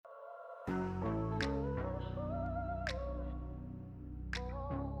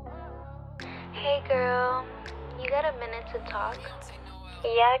Hey girl, you got a minute to talk? Yeah,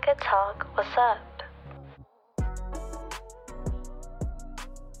 I could talk. What's up?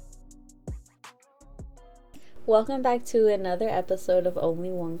 Welcome back to another episode of Only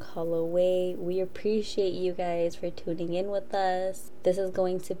One Call Away. We appreciate you guys for tuning in with us. This is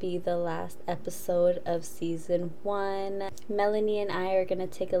going to be the last episode of season 1. Melanie and I are going to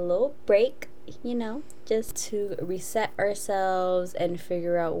take a little break, just to reset ourselves and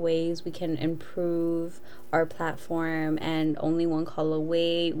figure out ways we can improve our platform. And Only One Call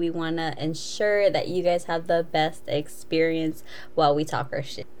Away, we want to ensure that you guys have the best experience while we talk our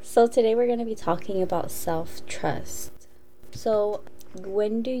shit. So today we're going to be talking about self-trust. So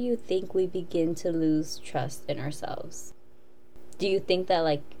when do you think we begin to lose trust in ourselves? Do you think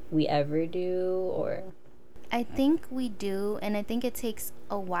that we ever do, or? I think we do, and I think it takes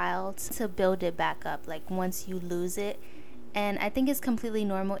a while to build it back up, once you lose it. And I think it's completely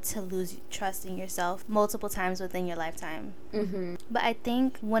normal to lose trust in yourself multiple times within your lifetime. Mm-hmm. But I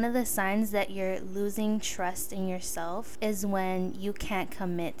think one of the signs that you're losing trust in yourself is when you can't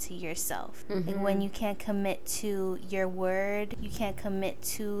commit to yourself. Mm-hmm. When you can't commit to your word, you can't commit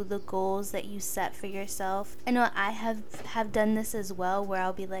to the goals that you set for yourself. I know I have done this as well, where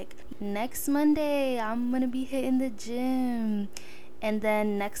I'll be like, next Monday, I'm going to be hitting the gym. And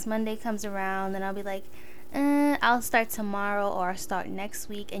then next Monday comes around, and I'll be like, I'll start tomorrow, or I'll start next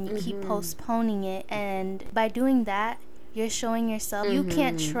week, and you keep postponing it. And by doing that, you're showing yourself you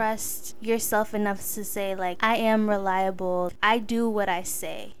can't trust yourself enough to say, I am reliable, I do what I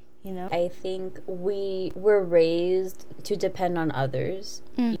say, I think we were raised to depend on others.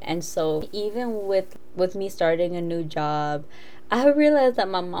 And so even with me starting a new job, I realized that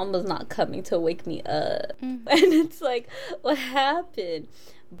my mom was not coming to wake me up. And it's like, what happened?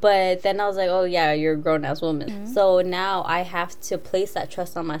 But then I was like, oh yeah, you're a grown-ass woman. So now I have to place that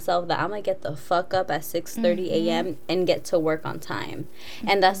trust on myself that I'm going to get the fuck up at 6:30 a.m. and get to work on time.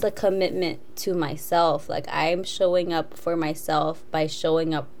 And that's a commitment to myself. I'm showing up for myself by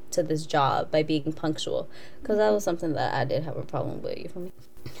showing up to this job, by being punctual. Because that was something that I did have a problem with. You feel me?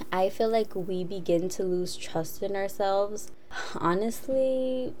 I feel like we begin to lose trust in ourselves.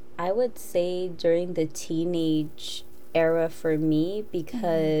 Honestly, I would say during the teenage era for me,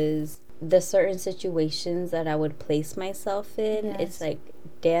 because the certain situations that I would place myself in, it's like,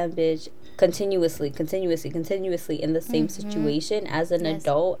 damn bitch, continuously in the same situation as an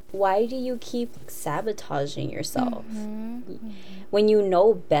adult. Why do you keep sabotaging yourself when you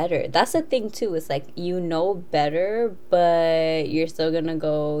know better? That's the thing too. It's like, you know better, but you're still gonna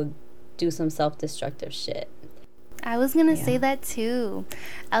go do some self-destructive shit. I was gonna say that too.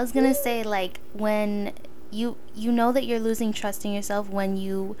 I was gonna say, when you know that you're losing trust in yourself when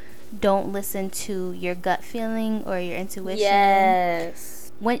you don't listen to your gut feeling or your intuition.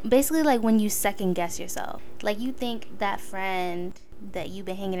 Yes. When you second guess yourself. You think that friend that you've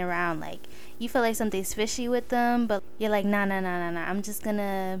been hanging around, you feel like something's fishy with them, but you're like, nah, I'm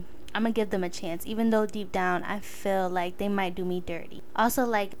gonna give them a chance, even though deep down I feel like they might do me dirty. Also,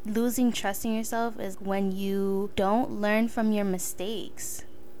 losing trust in yourself is when you don't learn from your mistakes.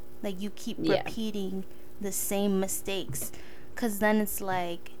 You keep repeating the same mistakes, because then it's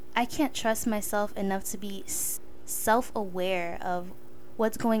like, I can't trust myself enough to be self-aware of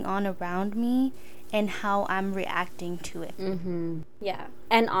what's going on around me and how I'm reacting to it. Yeah.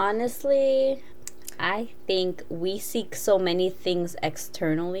 And honestly, I think we seek so many things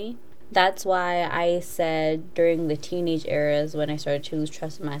externally. That's why I said during the teenage eras, when I started to lose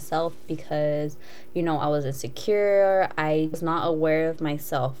trust in myself, because, I was insecure. I was not aware of my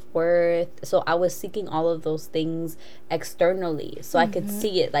self-worth. So I was seeking all of those things externally so I could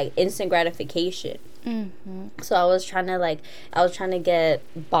see it, instant gratification. So I was trying to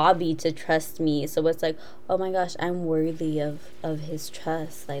get Bobby to trust me. So it's like, oh my gosh, I'm worthy of his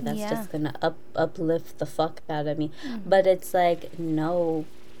trust. That's just gonna uplift the fuck out of me. But it's like, no,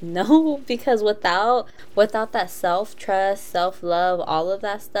 because without that self-trust, self-love, all of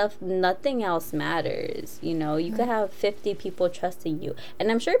that stuff, nothing else matters. You could have 50 people trusting you, and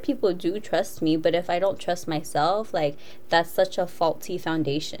I'm sure people do trust me, but if I don't trust myself, that's such a faulty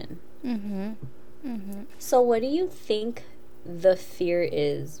foundation. So what do you think the fear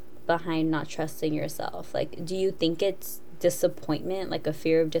is behind not trusting yourself? Do you think it's disappointment, a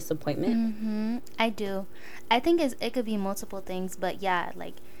fear of disappointment? I do. I think it could be multiple things, but yeah,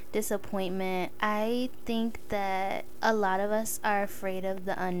 disappointment. I think that a lot of us are afraid of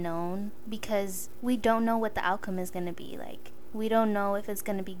the unknown because we don't know what the outcome is going to be. We don't know if it's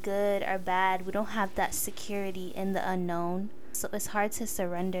going to be good or bad. We don't have that security in the unknown. So it's hard to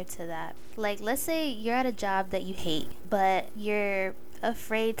surrender to that. Let's say you're at a job that you hate, but you're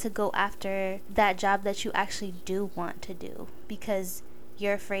afraid to go after that job that you actually do want to do because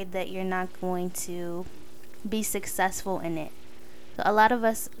you're afraid that you're not going to be successful in it. So a lot of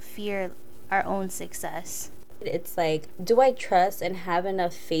us fear our own success. It's like, do I trust and have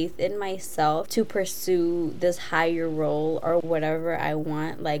enough faith in myself to pursue this higher role or whatever I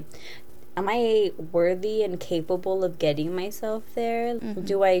want? Like, am I worthy and capable of getting myself there?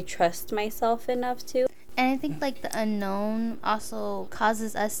 Do I trust myself enough to? And I think like the unknown also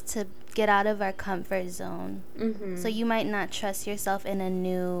causes us to get out of our comfort zone. So you might not trust yourself in a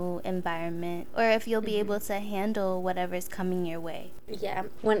new environment, or if you'll be able to handle whatever's coming your way. Yeah.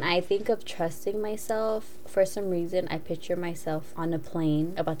 When I think of trusting myself, for some reason I picture myself on a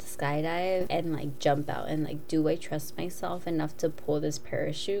plane about to skydive and like jump out, and like, do I trust myself enough to pull this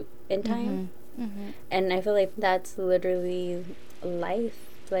parachute in time? And I feel like that's literally life.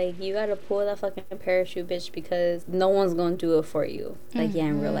 Like, you gotta pull that fucking parachute, bitch, because no one's gonna do it for you. Like, yeah,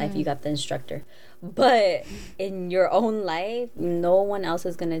 in real life, you got the instructor. But in your own life, no one else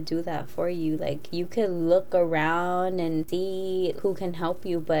is gonna do that for you. Like, you could look around and see who can help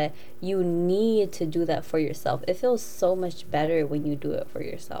you, but you need to do that for yourself. It feels so much better when you do it for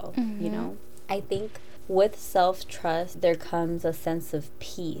yourself, you know? I think with self-trust, there comes a sense of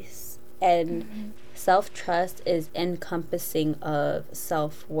peace. And self-trust is encompassing of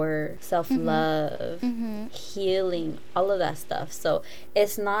self-worth, self-love, healing, all of that stuff. So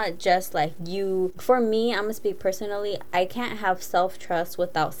it's not just like you. For me, I'm gonna speak personally, I can't have self-trust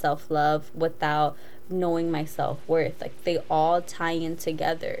without self-love, without knowing my self-worth. Like, they all tie in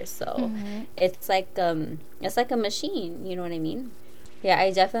together. So it's like a machine, you know what I mean? Yeah, I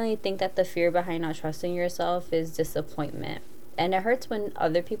definitely think that the fear behind not trusting yourself is disappointment. And it hurts when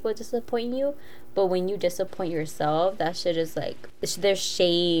other people disappoint you, but when you disappoint yourself, that shit is like, there's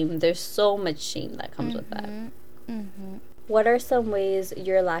shame. There's so much shame that comes with that. What are some ways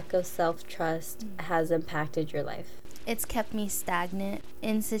your lack of self-trust has impacted your life? It's kept me stagnant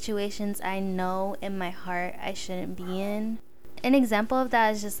in situations I know in my heart I shouldn't be in. An example of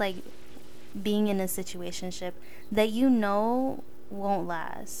that is just like being in a situationship that you know won't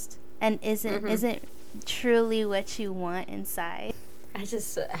last and isn't truly what you want inside. I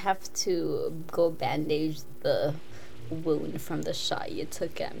just have to go bandage the wound from the shot you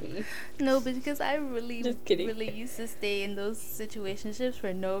took at me. No, because I really used to stay in those situationships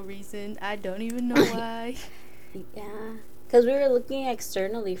for no reason. I don't even know why. Yeah, because we were looking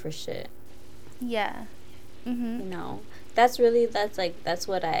externally for shit. Yeah. You know, that's what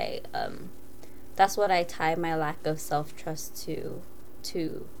I tie my lack of self-trust to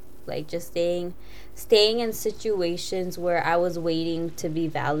like, just staying in situations where I was waiting to be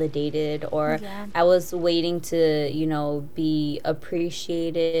validated, or I was waiting to, you know, be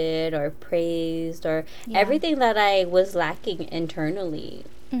appreciated or praised, or everything that I was lacking internally,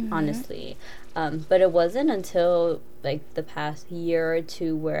 honestly. But it wasn't until like the past year or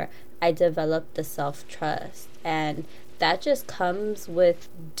two where I developed the self-trust, and that just comes with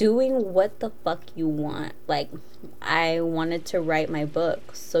doing what the fuck you want. Like, I wanted to write my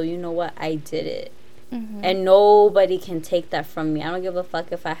book, so you know what? I did it. And nobody can take that from me. I don't give a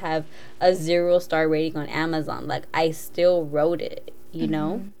fuck if I have a 0-star rating on Amazon. Like, I still wrote it, you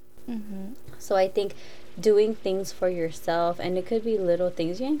know? So I think doing things for yourself, and it could be little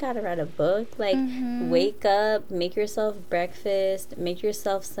things. You ain't gotta write a book. Like, wake up, make yourself breakfast, make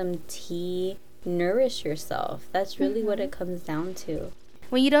yourself some tea, nourish yourself. That's really what it comes down to.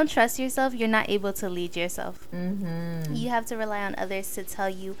 When you don't trust yourself, you're not able to lead yourself. You have to rely on others to tell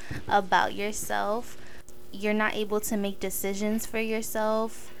you about yourself. You're not able to make decisions for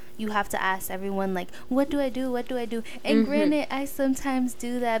yourself. You have to ask everyone, like, what do I do? What do I do? And granted, I sometimes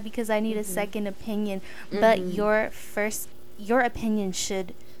do that because I need a second opinion. But your opinion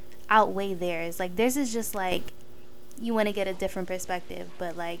should outweigh theirs. Like, theirs is just like, you want to get a different perspective,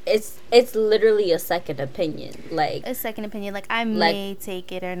 but like, it's literally a second opinion. Like, a second opinion. Like, I may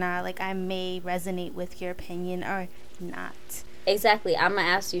take it or not. Like, I may resonate with your opinion or not. Exactly. I'm gonna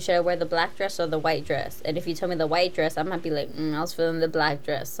ask you, should I wear the black dress or the white dress? And if you tell me the white dress, I might be like, I was feeling the black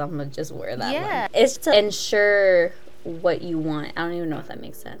dress, so I'm gonna just wear that one. It's to ensure what you want. I don't even know if that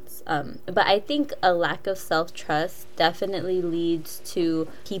makes sense. But I think a lack of self-trust definitely leads to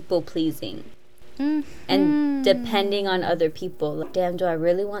people pleasing. And depending on other people. Like, damn, do I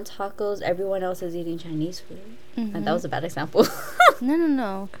really want tacos? Everyone else is eating Chinese food. Like, that was a bad example.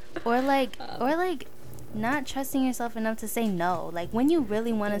 No. Or like not trusting yourself enough to say no. Like, when you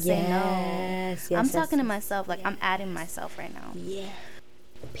really want to say no. I'm talking to myself. Like, I'm adding myself right now. Yeah.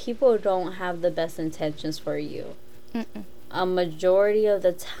 People don't have the best intentions for you. a majority of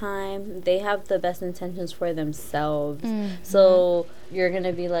the time they have the best intentions for themselves. So you're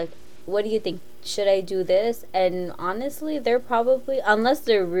gonna be like, what do you think, should I do this? And honestly, they're probably, unless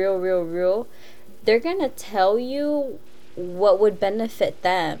they're real, they're gonna tell you what would benefit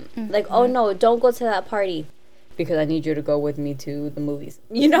them. Like, oh no, don't go to that party because I need you to go with me to the movies,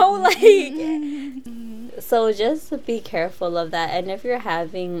 you know. Like, so just be careful of that. And if you're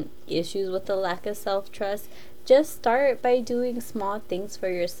having issues with the lack of self-trust, just start by doing small things for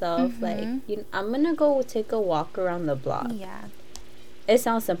yourself. Like, I'm gonna go take a walk around the block. Yeah, it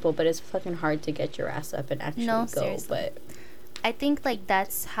sounds simple, but it's fucking hard to get your ass up and actually go. Seriously. But I think like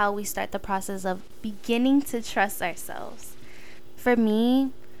that's how we start the process of beginning to trust ourselves. For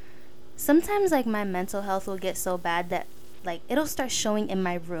me, sometimes like my mental health will get so bad that like it'll start showing in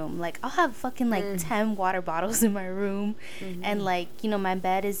my room. Like I'll have fucking like 10 water bottles in my room, and like, you know, my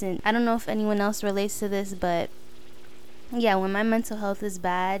bed isn't, I don't know if anyone else relates to this, but yeah, when my mental health is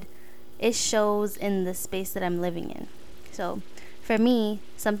bad, it shows in the space that I'm living in. So for me,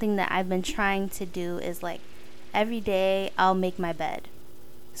 something that I've been trying to do is like every day I'll make my bed.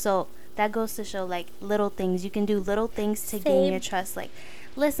 So that goes to show like little things. You can do little things to gain your trust. Like,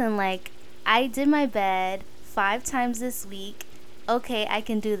 listen, like I did my bed 5 times this week. Okay, I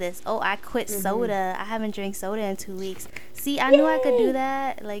can do this. Oh, I quit soda. I haven't drank soda in 2 weeks. See, I knew I could do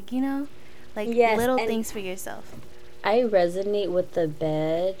that. Like, you know, like little things for yourself. I resonate with the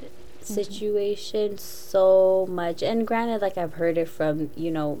bed situation so much. And granted, like I've heard it from,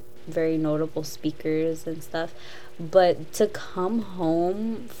 you know, very notable speakers and stuff. But to come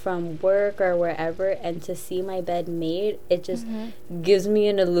home from work or wherever and to see my bed made, it just gives me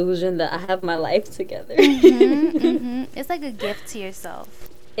an illusion that I have my life together. It's like a gift to yourself.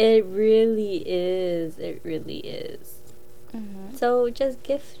 It really is. It really is. So just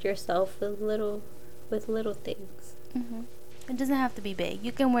gift yourself with little things. It doesn't have to be big.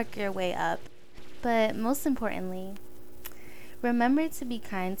 You can work your way up. But most importantly, remember to be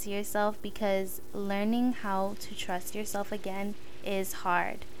kind to yourself, because learning how to trust yourself again is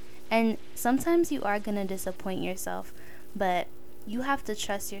hard. And sometimes you are going to disappoint yourself, but you have to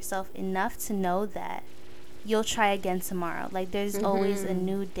trust yourself enough to know that you'll try again tomorrow. Like there's always a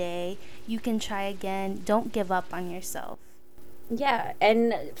new day. You can try again. Don't give up on yourself. Yeah,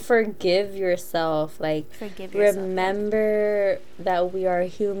 and forgive yourself. Like, remember that we are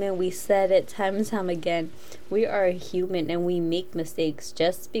human. We said it time and time again. We are human and we make mistakes.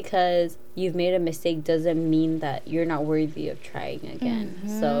 Just because you've made a mistake doesn't mean that you're not worthy of trying again.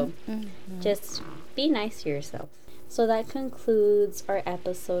 So just be nice to yourself. So that concludes our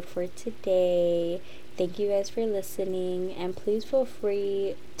episode for today. Thank you guys for listening, and please feel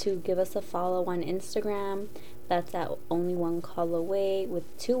free to give us a follow on Instagram. That's at Only One Call Away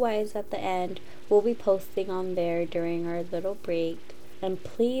with 2 Y's at the end. We'll be posting on there during our little break. And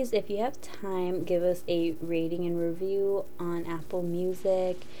please, if you have time, give us a rating and review on Apple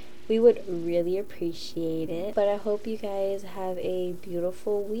Music. We would really appreciate it. But I hope you guys have a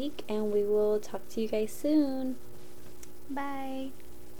beautiful week, and we will talk to you guys soon. Bye.